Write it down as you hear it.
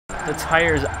the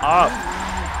tires up.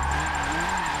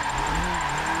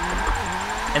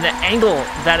 And the angle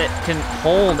that it can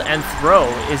hold and throw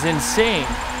is insane.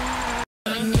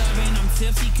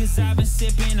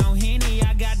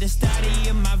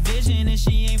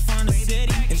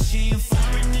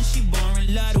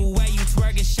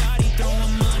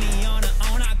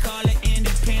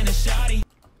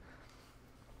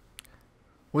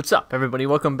 What's up, everybody?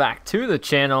 Welcome back to the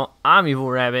channel. I'm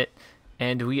EvlRabbit,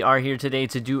 and we are here today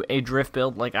to do a drift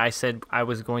build like I said I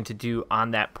was going to do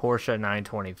on that Porsche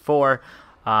 924.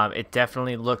 It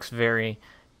definitely looks very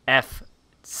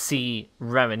FC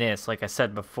reminiscent. Like I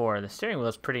said before, the steering wheel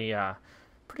is pretty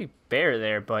bare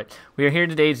there, but we are here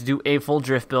today to do a full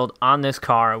drift build on this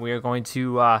car. We are going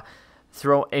to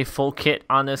throw a full kit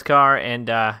on this car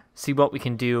and see what we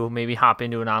can do. Maybe hop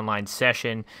into an online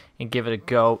session and give it a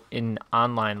go in an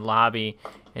online lobby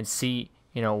and see,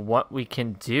 you know, what we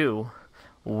can do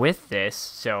with this.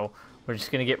 So we're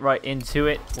just gonna get right into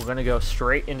it. We're gonna go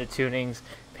straight into tunings.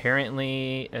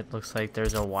 Apparently it looks like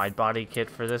there's a wide body kit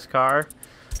for this car.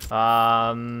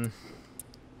 Oh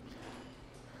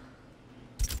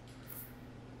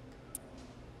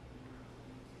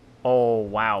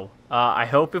wow. I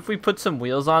hope if we put some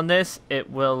wheels on this,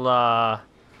 it will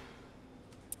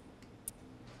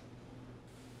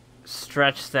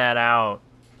stretch that out.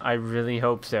 I really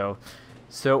hope so.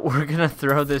 So we're gonna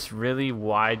throw this really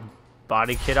wide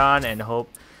body kit on and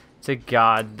hope to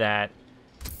God that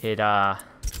it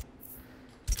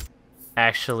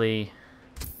actually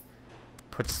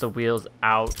puts the wheels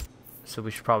out. So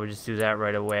we should probably just do that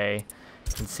right away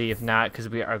and see. If not, because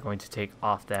we are going to take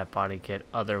off that body kit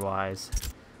otherwise.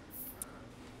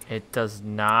 It does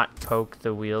not poke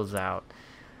the wheels out.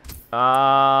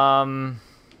 I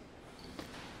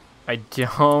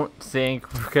don't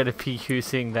think we're going to be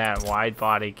using that wide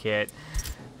body kit.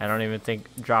 I don't even think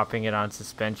dropping it on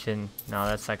suspension. No,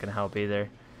 that's not going to help either.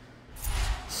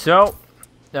 So,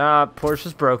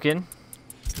 Porsche's broken.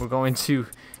 We're going to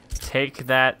take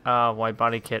that wide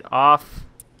body kit off.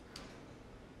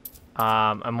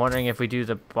 I'm wondering if we do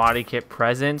the body kit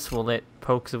presence, will it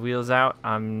poke the wheels out?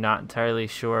 I'm not entirely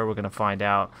sure. We're going to find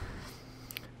out.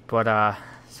 But,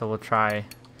 so we'll try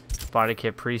body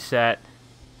kit preset.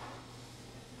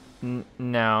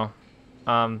 No.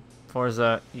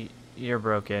 Forza, you're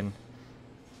broken.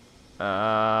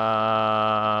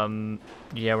 Yeah,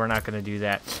 we're not going to do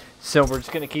that. So we're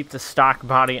just going to keep the stock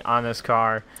body on this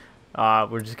car.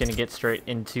 We're just going to get straight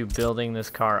into building this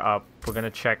car up. We're going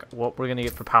to check what we're going to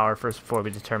get for power first before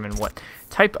we determine what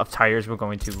type of tires we're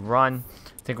going to run.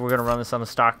 I think we're going to run this on the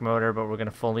stock motor, but we're going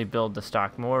to fully build the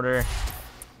stock motor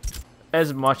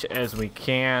as much as we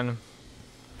can.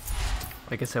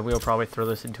 Like I said, we'll probably throw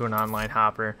this into an online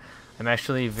hopper. I'm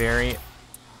actually very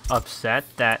upset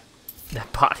that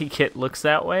that body kit looks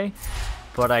that way,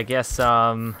 but I guess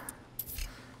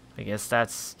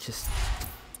that's just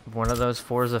one of those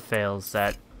Forza fails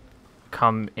that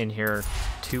come in here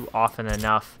too often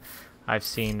enough. I've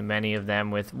seen many of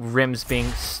them with rims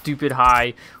being stupid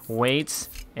high weights,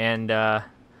 and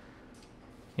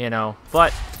you know,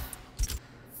 but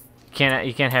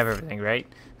you can't have everything, right?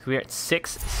 So we're at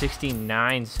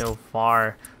 669 so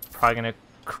far. Probably gonna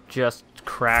just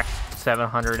crack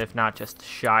 700, if not just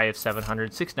shy of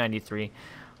 700. 693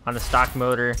 on the stock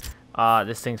motor.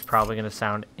 This thing's probably gonna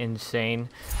sound insane.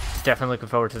 Definitely looking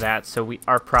forward to that. So we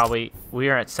are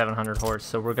at 700 horse.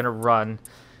 So we're gonna run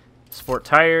sport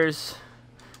tires.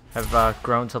 I've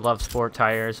grown to love sport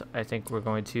tires. I think we're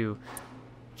going to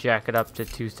jack it up to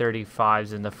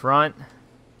 235s in the front,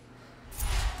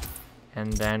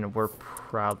 and then we're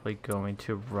probably going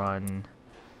to run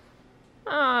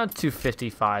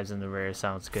 255s in the rear.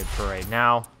 Sounds good for right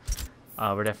now.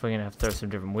 We're definitely gonna have to throw some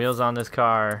different wheels on this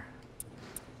car,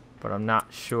 but I'm not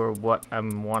sure what I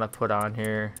want to put on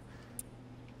here.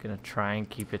 Gonna try and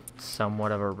keep it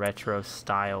somewhat of a retro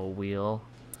style wheel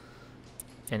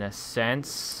in a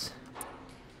sense.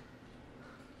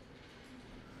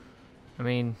 I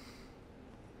mean,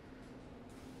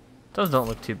 those don't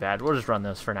look too bad. We'll just run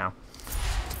those for now.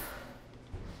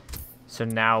 So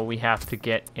now we have to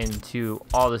get into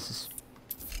all this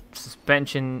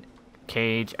suspension,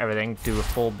 cage, everything, do a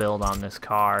full build on this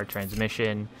car,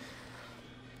 transmission,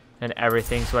 and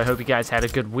everything. So I hope you guys had a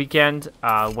good weekend.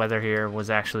 Weather here was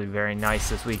actually very nice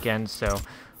this weekend, so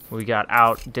we got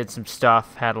out, did some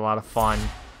stuff, had a lot of fun.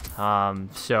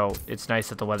 So it's nice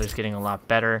that the weather's getting a lot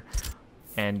better,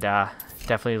 and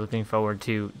definitely looking forward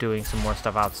to doing some more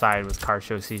stuff outside with car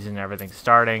show season and everything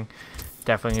starting.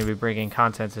 Definitely going to be bringing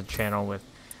content to the channel with,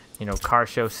 you know, car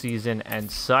show season and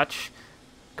such,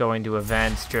 going to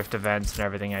events, drift events, and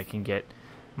everything I can get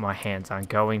my hands on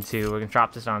going to. We're going to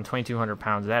drop this on 2,200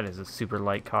 pounds. That is a super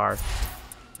light car.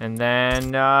 And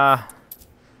then we're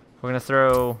going to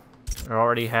throw, it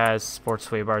already has sports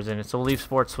sway bars in it, so we'll leave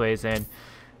sports sways in.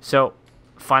 So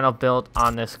final build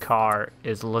on this car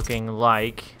is looking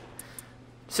like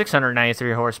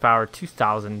 693 horsepower,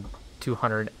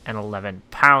 2,211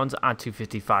 pounds on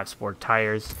 255 sport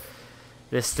tires.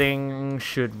 This thing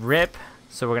should rip,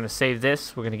 so we're going to save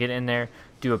this. We're going to get in there,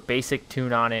 do a basic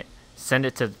tune on it, send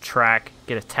it to the track,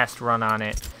 get a test run on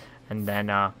it, and then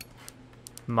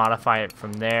modify it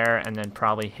from there, and then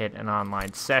probably hit an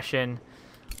online session.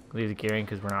 Leave the gearing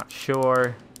because we're not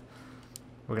sure.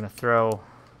 We're going to throw,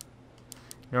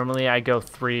 normally I go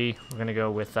 3. We're going to go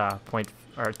with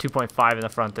 2.5 in the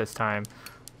front this time.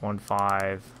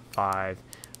 1.5, 5.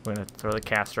 We're going to throw the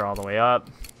caster all the way up.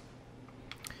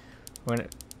 We're going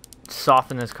to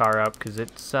soften this car up because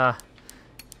it's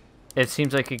it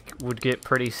seems like it would get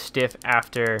pretty stiff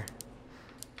after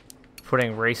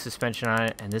putting race suspension on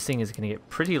it, and this thing is going to get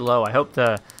pretty low. I hope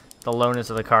the lowness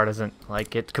of the car doesn't like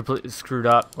get completely screwed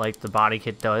up like the body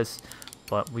kit does,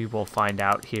 but we will find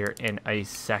out here in a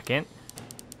second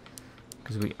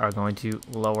because we are going to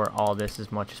lower all this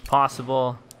as much as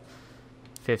possible.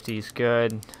 50 is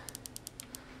good.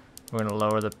 We're going to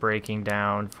lower the braking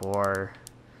down for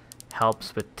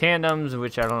helps with tandems,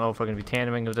 which I don't know if we're going to be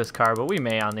tandeming with this car, but we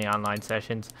may on the online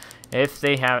sessions if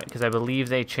they have, because I believe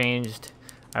they changed.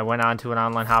 I went on to an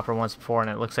online hopper once before and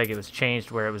it looks like it was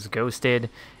changed where it was ghosted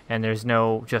and there's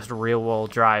no just real wheel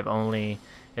drive only,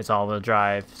 it's all wheel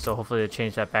drive, so hopefully they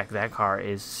change that back. That car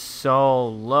is so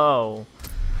low.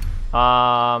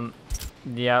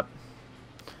 Yep,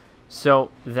 so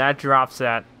that drops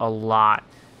that a lot.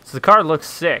 So the car looks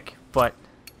sick, but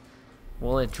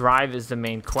will it drive is the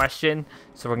main question.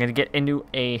 So we're going to get into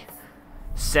a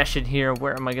session here.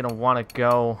 Where am I going to want to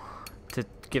go to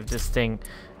give this thing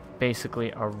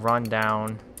basically a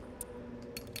rundown?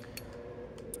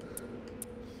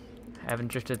 Haven't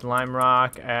drifted Lime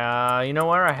Rock. You know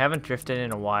where? I haven't drifted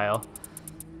in a while.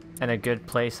 And a good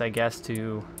place, I guess,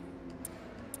 to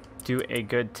do a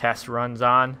good test runs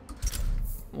on.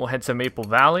 We'll head to Maple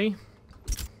Valley.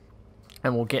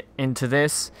 And we'll get into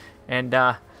this. And,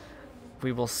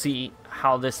 we will see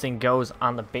how this thing goes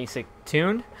on the basic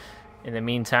tune. In the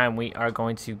meantime, we are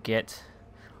going to get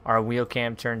our wheel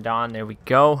cam turned on. There we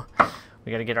go.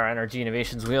 We got to get our NRG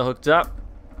Innovations wheel hooked up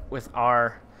with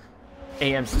our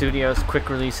AM Studios quick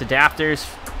release adapters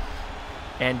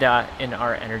and in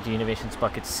our NRG Innovations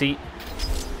bucket seat.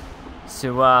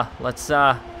 So let's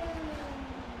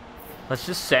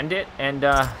just send it and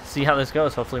see how this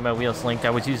goes. Hopefully my wheel's linked. I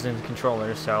was using the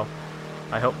controller, so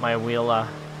I hope my wheel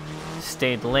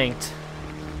stayed linked.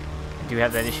 I do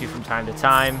have that issue from time to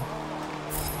time.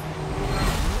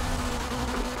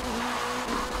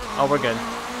 Oh, we're good.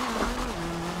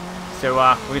 So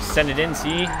we just send it in,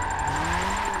 see?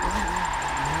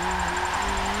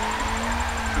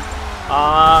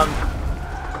 A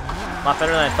lot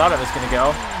better than I thought it was gonna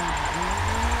go.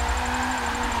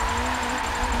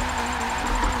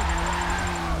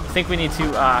 I think we need to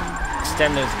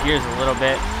extend those gears a little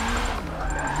bit.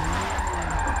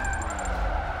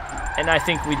 And I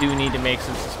think we do need to make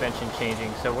some suspension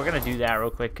changing. So we're going to do that real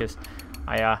quick because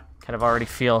I kind of already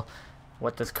feel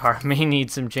what this car may need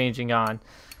some changing on.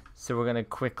 So we're going to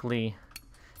quickly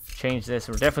change this.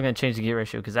 We're definitely going to change the gear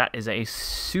ratio because that is a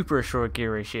super short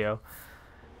gear ratio.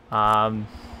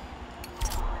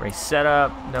 Race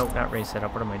setup. Nope, not race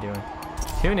setup. What am I doing?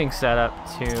 Tuning setup.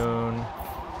 Tune.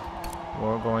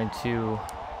 We're going to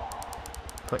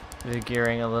put the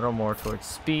gearing a little more towards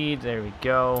speed. There we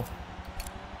go.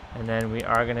 And then we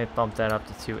are going to bump that up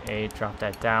to 2.8, drop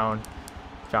that down,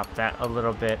 drop that a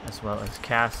little bit, as well as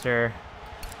caster.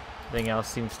 Everything else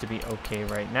seems to be okay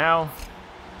right now.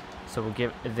 So we'll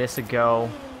give this a go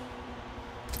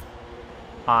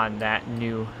on that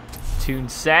new tune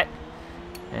set.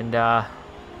 And just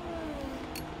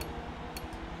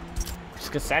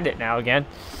going to send it now again.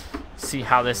 See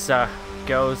how this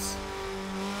goes.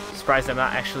 Surprised I'm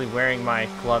not actually wearing my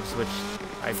gloves, which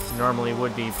I normally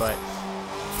would be, but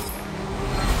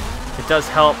it does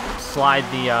help slide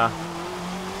the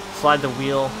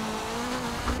wheel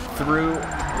through.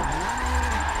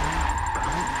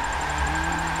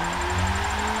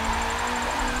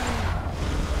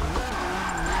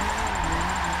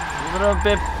 A little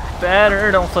bit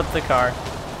better. Don't flip the car.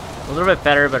 A little bit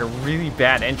better, but a really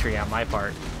bad entry on my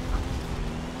part.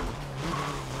 I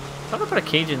thought I put a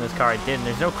cage in this car. I did, and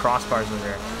there's no crossbars in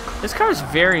there. This car is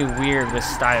very weird with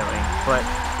styling, but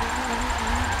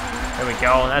there we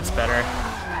go. That's better.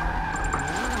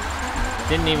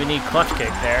 Didn't even need clutch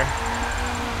kick there.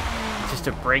 just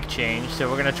a brake change. So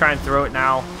we're gonna try and throw it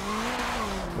now.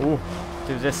 Ooh,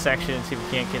 through this section and see if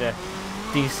we can't get a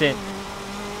decent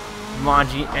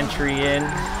Manji entry in.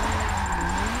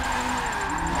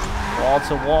 Wall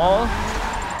to wall.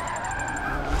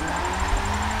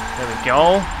 There we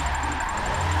go.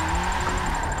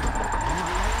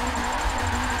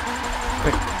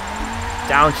 Quick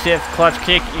downshift, clutch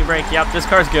kick, e-brake. Yep, this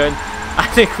car's good. I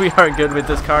think we are good with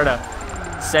this car to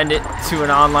send it to an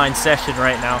online session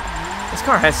right now. This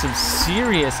car has some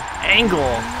serious angle.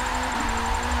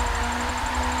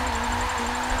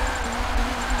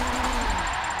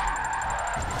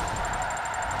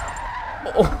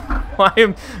 Oh, I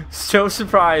am so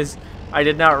surprised I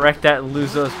did not wreck that and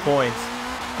lose those points.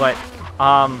 But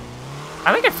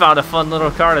I think I found a fun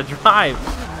little car to drive.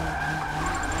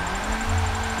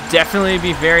 Definitely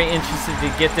be very interested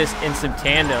to get this in some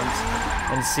tandems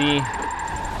and see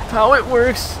how it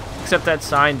works. Except that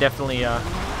sign definitely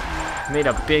made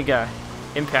a big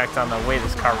impact on the way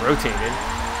this car rotated.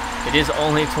 It is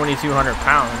only 2,200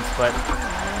 pounds, but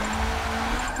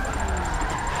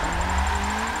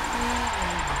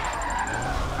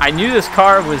I knew this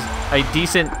car was a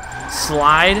decent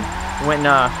slide when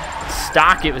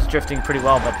stock it was drifting pretty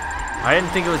well, but I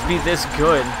didn't think it would be this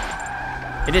good.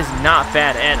 It is not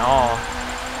bad at all.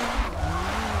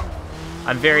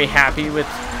 I'm very happy with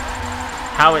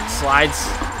how it slides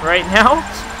right now.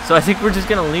 So I think we're just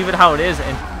going to leave it how it is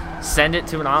and send it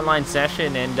to an online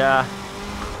session and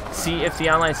see if the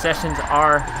online sessions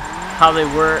are how they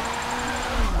were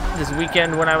this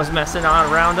weekend when I was messing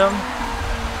around them.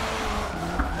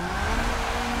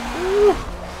 Ooh,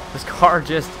 this car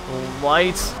just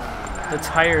lights the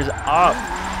tires up.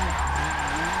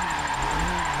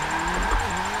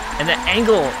 And the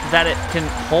angle that it can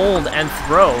hold and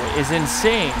throw is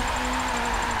insane.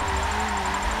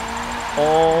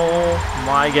 Oh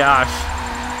my gosh.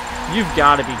 You've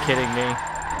got to be kidding me.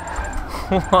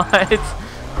 What?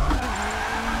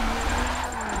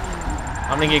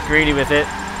 I'm going to get greedy with it.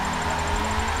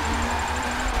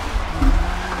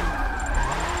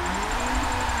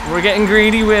 We're getting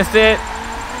greedy with it.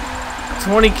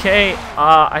 20K.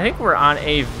 I think we're on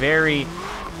a very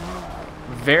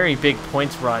big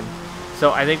points run.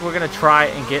 So I think we're going to try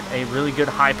and get a really good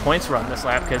high points run this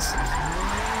lap because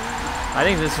I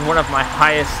think this is one of my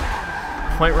highest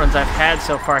point runs I've had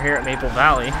so far here at Maple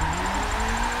Valley.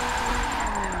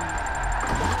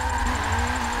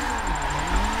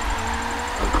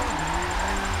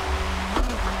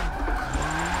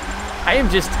 I am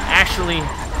just actually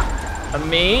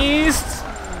amazed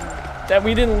that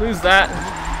we didn't lose that.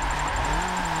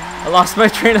 I lost my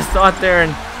train of thought there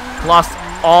and lost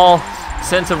all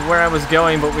sense of where I was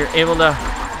going, but we were able to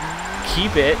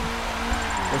keep it.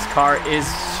 This car is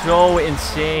so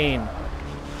insane.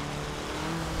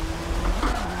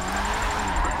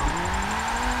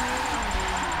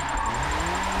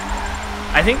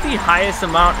 I think the highest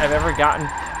amount I've ever gotten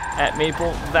at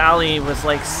Maple Valley was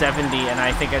like 70, and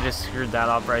I think I just screwed that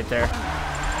up right there.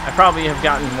 I probably have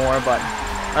gotten more, but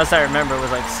last I remember it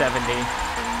was like 70.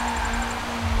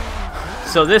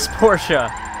 So this Porsche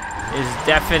is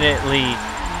definitely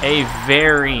a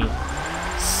very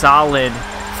solid,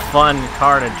 fun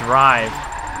car to drive.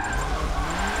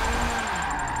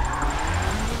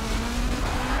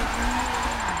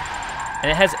 And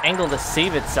it has angle to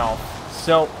save itself.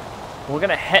 So we're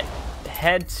gonna head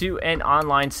to an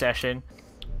online session.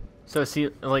 So see,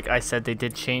 like I said, they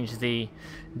did change the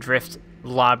drift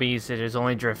lobbies. It is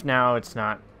only drift now. It's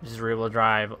not just rear-wheel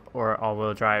drive or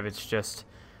all-wheel drive. It's just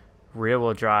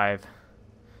rear-wheel drive.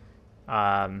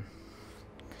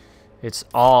 It's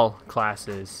all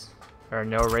classes. There are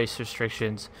no race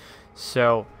restrictions.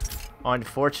 So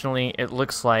unfortunately, it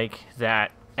looks like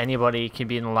that anybody can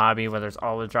be in the lobby, whether it's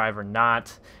all-wheel drive or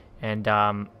not. And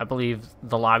I believe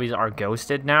the lobbies are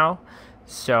ghosted now.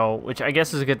 So, which I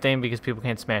guess is a good thing because people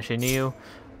can't smash into you.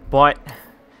 But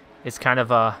it's kind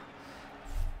of a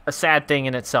sad thing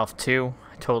in itself too.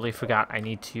 I totally forgot I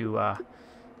need to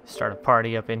start a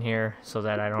party up in here so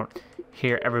that I don't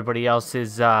hear everybody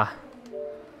else's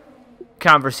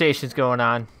conversations going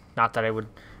on. Not that I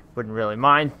wouldn't really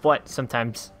mind, but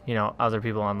sometimes, you know, other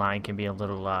people online can be a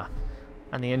little on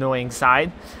the annoying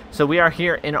side. So we are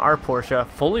here in our Porsche,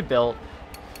 fully built,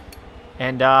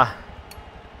 and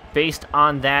based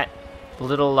on that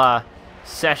little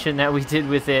session that we did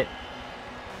with it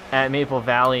at Maple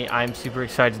Valley, I'm super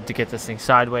excited to get this thing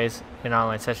sideways in an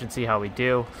online session, see how we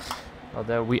do.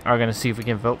 Although we are going to see if we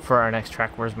can vote for our next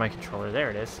track. Where's my controller? There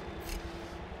it is.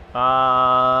 Okay,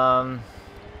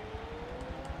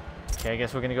 I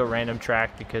guess we're going to go random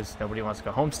track because nobody wants to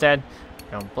go Homestead.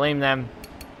 I don't blame them.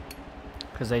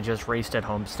 because they just raced at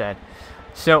Homestead.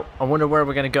 So I wonder where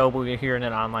we're going to go. We're here in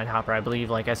an online hopper, I believe.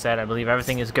 Like I said, I believe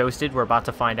everything is ghosted. We're about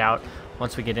to find out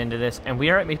once we get into this. And we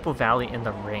are at Maple Valley in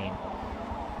the rain.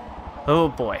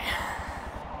 Oh boy.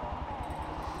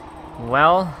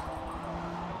 Well,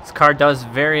 this car does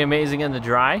very amazing in the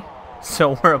dry.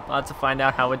 So we're about to find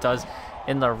out how it does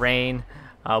in the rain.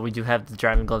 We do have the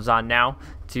driving gloves on now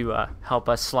to help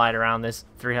us slide around this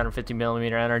 350mm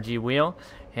NRG wheel.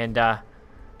 And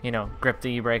you know, grip the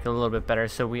e-brake a little bit better.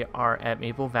 So we are at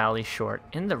Maple Valley Short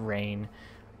in the rain.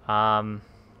 Yeah,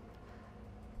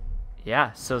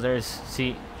 so there is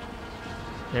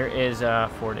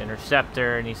a Ford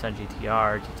Interceptor, Nissan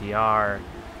GTR, GTR,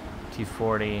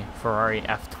 T40, Ferrari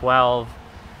F12,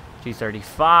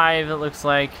 G35 it looks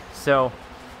like. So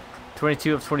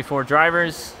 22 of 24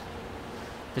 drivers.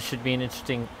 This should be an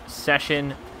interesting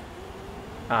session.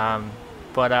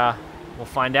 But we'll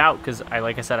find out, because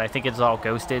like I said, I think it's all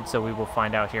ghosted, so we will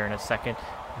find out here in a second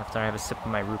after I have a sip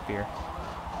of my root beer.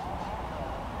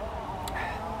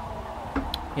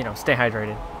 You know, stay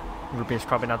hydrated. Root beer is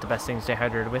probably not the best thing to stay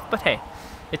hydrated with, but hey,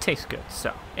 it tastes good,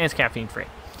 so, and it's caffeine free.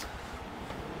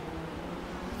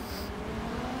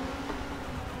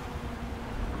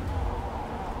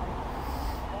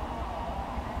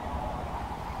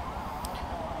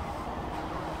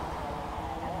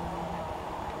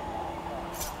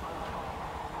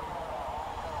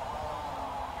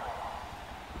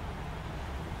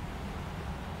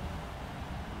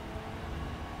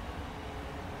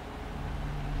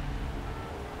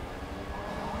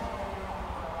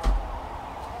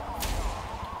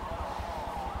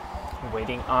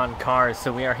 Waiting on cars,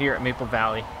 so we are here at Maple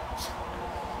Valley.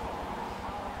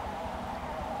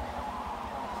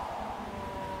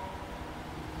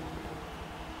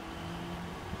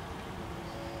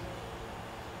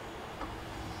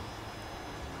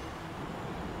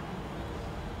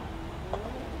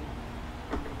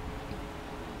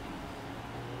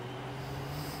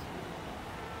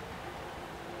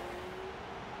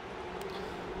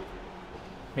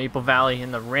 Maple Valley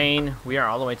in the rain. We are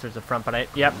all the way towards the front,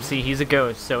 but yep, see, he's a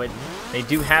ghost. So they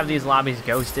do have these lobbies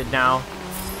ghosted now.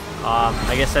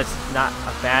 I guess that's not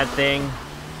a bad thing,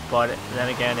 but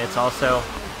then again, it's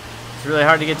really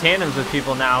hard to get tandems with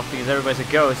people now because everybody's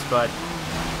a ghost. But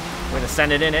we're gonna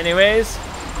send it in anyways.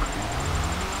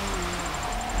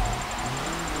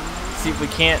 See if we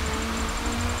can't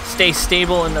stay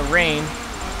stable in the rain.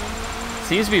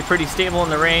 Seems to be pretty stable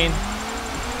in the rain.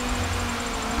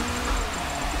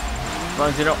 As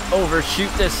long as you don't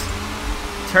overshoot this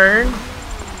turn.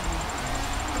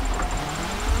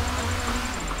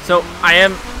 So I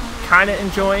am kind of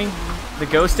enjoying the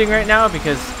ghosting right now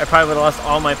because I probably would have lost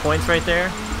all my points right there.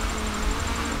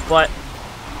 But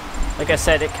like I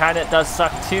said, it kind of does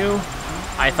suck too.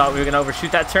 I thought we were going to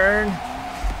overshoot that turn,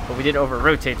 but we did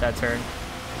over-rotate that turn.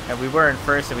 And we were in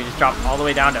first, and we just dropped all the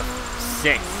way down to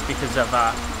 6th because of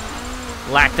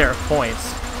lack there of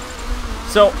points.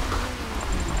 So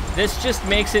this just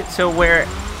makes it so where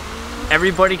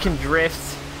everybody can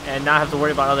drift and not have to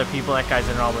worry about other people. That guy's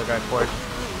in an all-wheel drive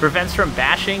Porsche. Prevents from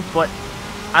bashing, but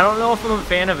I don't know if I'm a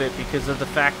fan of it because of the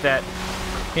fact that,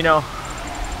 you know,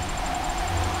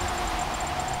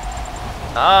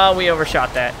 we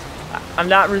overshot that. I'm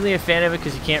not really a fan of it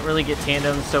because you can't really get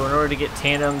tandems. So in order to get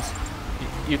tandems,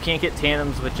 you can't get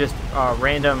tandems with just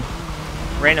random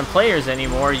players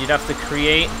anymore. You'd have to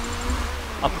create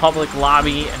a public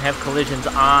lobby and have collisions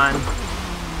on.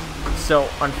 So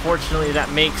unfortunately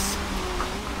that makes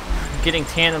getting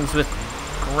tandems with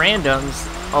randoms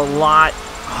a lot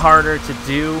harder to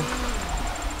do.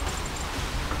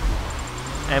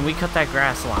 And we cut that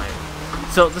grass line.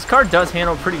 So this car does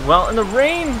handle pretty well in the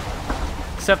rain,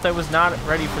 except I was not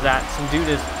ready for that. Some dude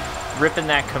is ripping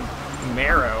that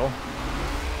Camaro.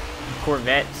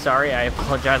 Corvette, sorry, I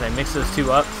apologize, I mixed those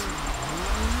two up.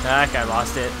 That guy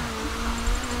lost it.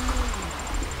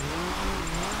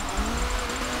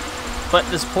 But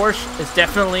this Porsche is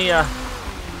definitely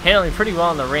handling pretty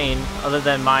well in the rain, other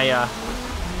than my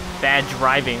bad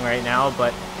driving right now,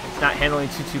 but it's not handling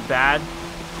too bad.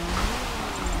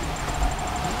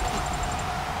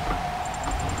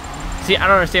 See, I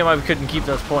don't understand why we couldn't keep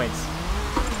those points.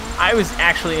 I was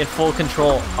actually in full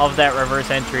control of that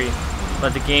reverse entry,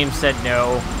 but the game said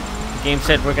no. The game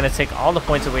said we're going to take all the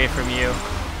points away from you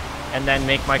and then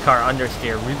make my car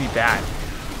understeer really bad.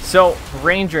 So,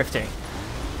 rain drifting.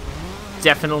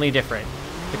 Definitely different.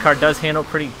 The car does handle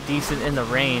pretty decent in the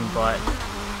rain, but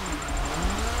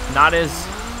not as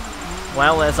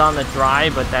well as on the dry,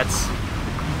 but that's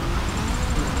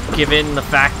given the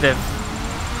fact of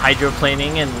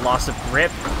hydroplaning and loss of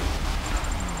grip.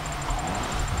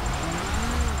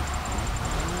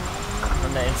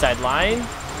 on the inside line.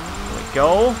 There we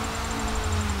go.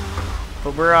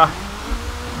 But we're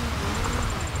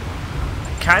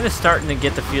kind of starting to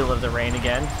get the feel of the rain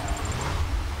again.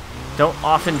 Don't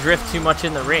often drift too much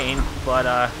in the rain,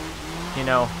 but you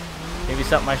know, maybe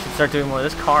something I should start doing more.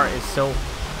 This car is so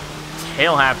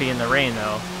tail happy in the rain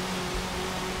though.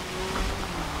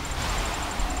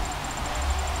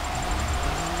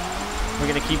 We're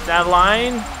gonna keep that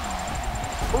line.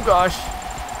 Oh gosh.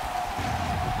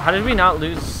 How did we not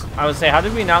lose? I would say, how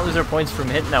did we not lose our points from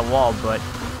hitting that wall? But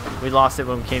we lost it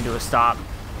when we came to a stop.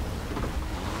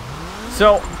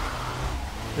 So,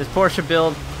 this Porsche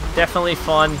build, definitely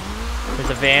fun. There's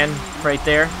a van right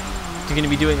there. You're going to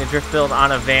be doing a drift build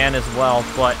on a van as well.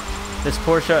 But this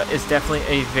Porsche is definitely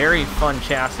a very fun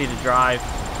chassis to drive.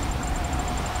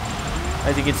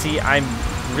 As you can see, I'm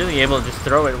really able to just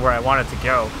throw it where I want it to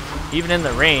go. Even in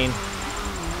the rain,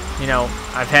 you know,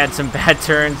 I've had some bad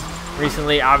turns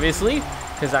recently, obviously,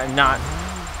 because I'm not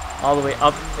all the way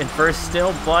up in first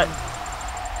still, but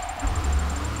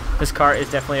this car is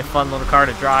definitely a fun little car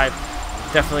to drive.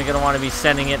 Definitely going to want to be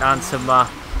sending it on some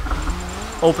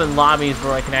open lobbies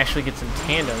where I can actually get some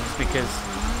tandems, because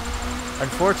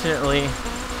unfortunately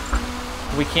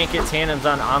we can't get tandems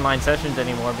on online sessions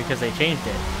anymore because they changed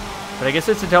it. But I guess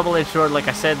it's a double-edged sword, like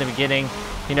I said in the beginning.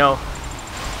 You know,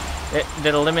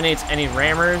 that eliminates any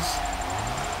rammers,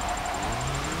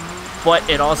 but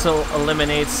it also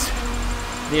eliminates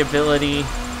the ability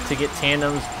to get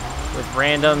tandems with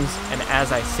randoms. And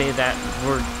as I say that,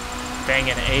 we're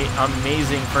banging an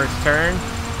amazing first turn.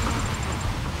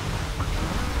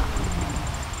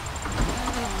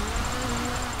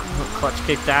 Clutch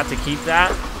kick that to keep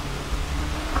that.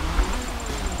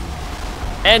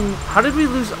 And how did we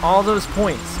lose all those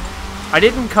points? I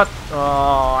didn't cut.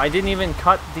 Oh, I didn't even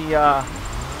cut the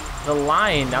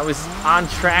line. I was on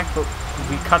track, but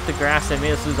we cut the grass and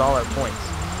made us lose all our points.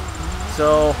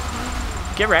 So,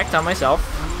 get wrecked on myself.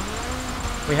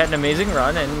 We had an amazing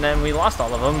run, and then we lost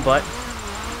all of them, but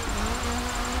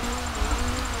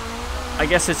I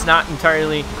guess it's not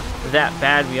entirely that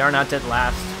bad. We are not dead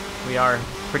last. We are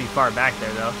pretty far back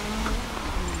there, though.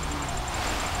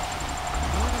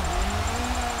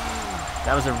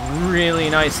 That was a really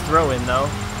nice throw-in, though.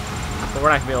 But we're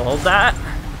not going to be able to hold that.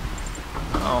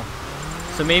 Oh.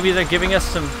 So maybe they're giving us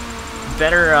some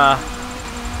better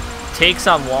takes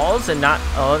on walls and not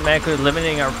automatically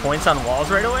limiting our points on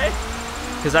walls right away.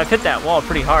 Because I've hit that wall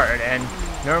pretty hard, and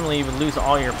normally you would lose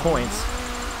all your points.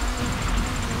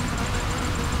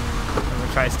 I'm going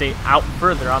to try to stay out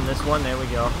further on this one. There we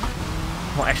go.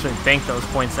 We'll actually bank those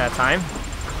points that time.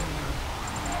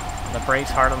 On the brakes,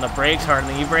 hard on the brakes, hard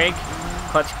on the e-brake.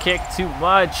 Clutch kick, too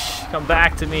much. Come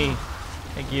back to me.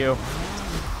 Thank you.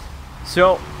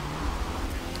 So,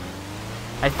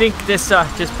 I think this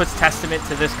just puts testament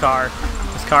to this car.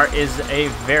 This car is a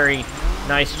very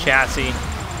nice chassis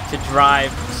to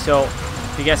drive. So,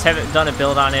 if you guys haven't done a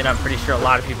build on it, I'm pretty sure a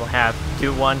lot of people have.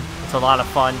 Do one. It's a lot of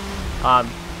fun. The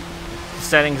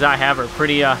settings I have are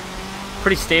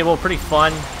pretty stable, pretty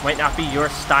fun. Might not be your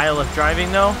style of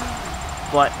driving though,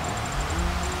 but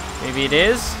maybe it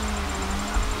is.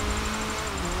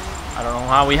 I don't know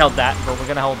how we held that, but we're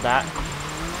gonna hold that.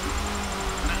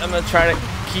 I'm gonna try to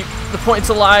keep the points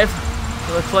alive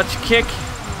with a clutch kick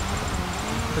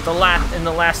with in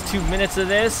the last 2 minutes of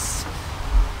this.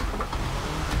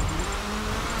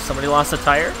 Somebody lost a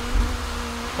tire.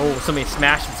 Oh, somebody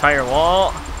smashed the tire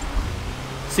wall.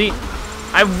 See,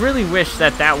 I really wish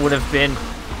that would have been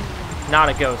not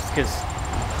a ghost, because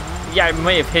yeah, I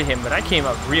may have hit him, but I came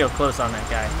up real close on that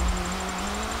guy.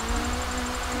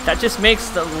 That just makes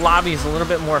the lobbies a little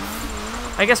bit more,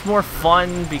 I guess, more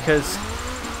fun, because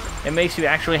it makes you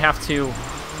actually have to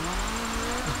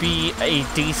be a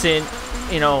decent,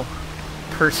 you know,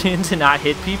 person to not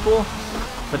hit people.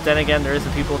 But then again, there is the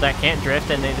people that can't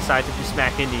drift and they decide to just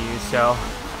smack into you. So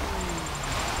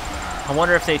I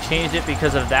wonder if they changed it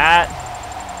because of that,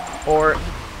 or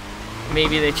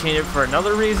maybe they changed it for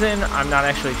another reason. I'm not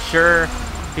actually sure.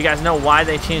 If you guys know why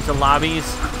they changed the lobbies,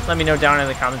 let me know down in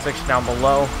the comment section down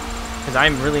below, because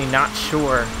I'm really not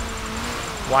sure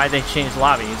why they changed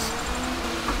lobbies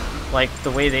like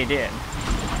the way they did,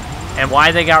 and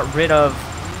why they got rid of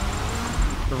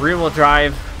the rear-wheel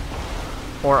drive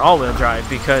or all-wheel drive,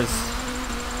 because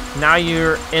now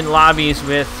you're in lobbies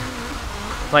with,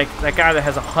 like, that guy that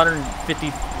has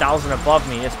 150,000 above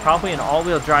me is probably an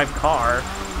all-wheel drive car,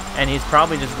 and he's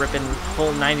probably just ripping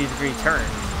full 90-degree turns,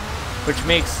 which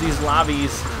makes these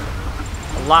lobbies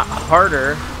a lot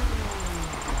harder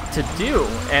to do.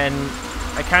 And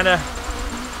I kind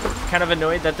of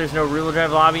annoyed that there's no rear-wheel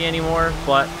drive lobby anymore,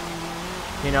 but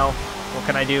you know, what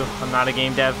can I do? I'm not a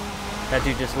game dev. That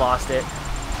dude just lost it.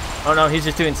 Oh no, he's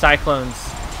just doing cyclones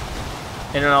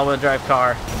in an all-wheel drive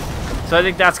car. So I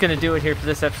think that's going to do it here for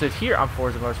this episode here on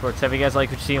Forza Motorsports. Have you guys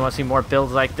liked what you see and want to see more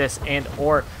builds like this, and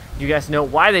or you guys know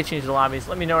why they changed the lobbies?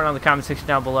 Let me know it in the comment section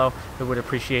down below. I would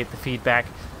appreciate the feedback.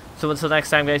 So until next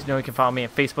time, guys, you know you can follow me on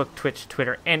Facebook, Twitch,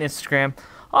 Twitter, and Instagram.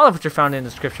 All of which are found in the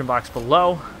description box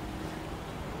below.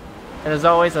 And as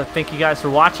always, I thank you guys for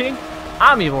watching.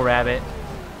 I'm EvlRabbit.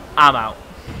 I'm out.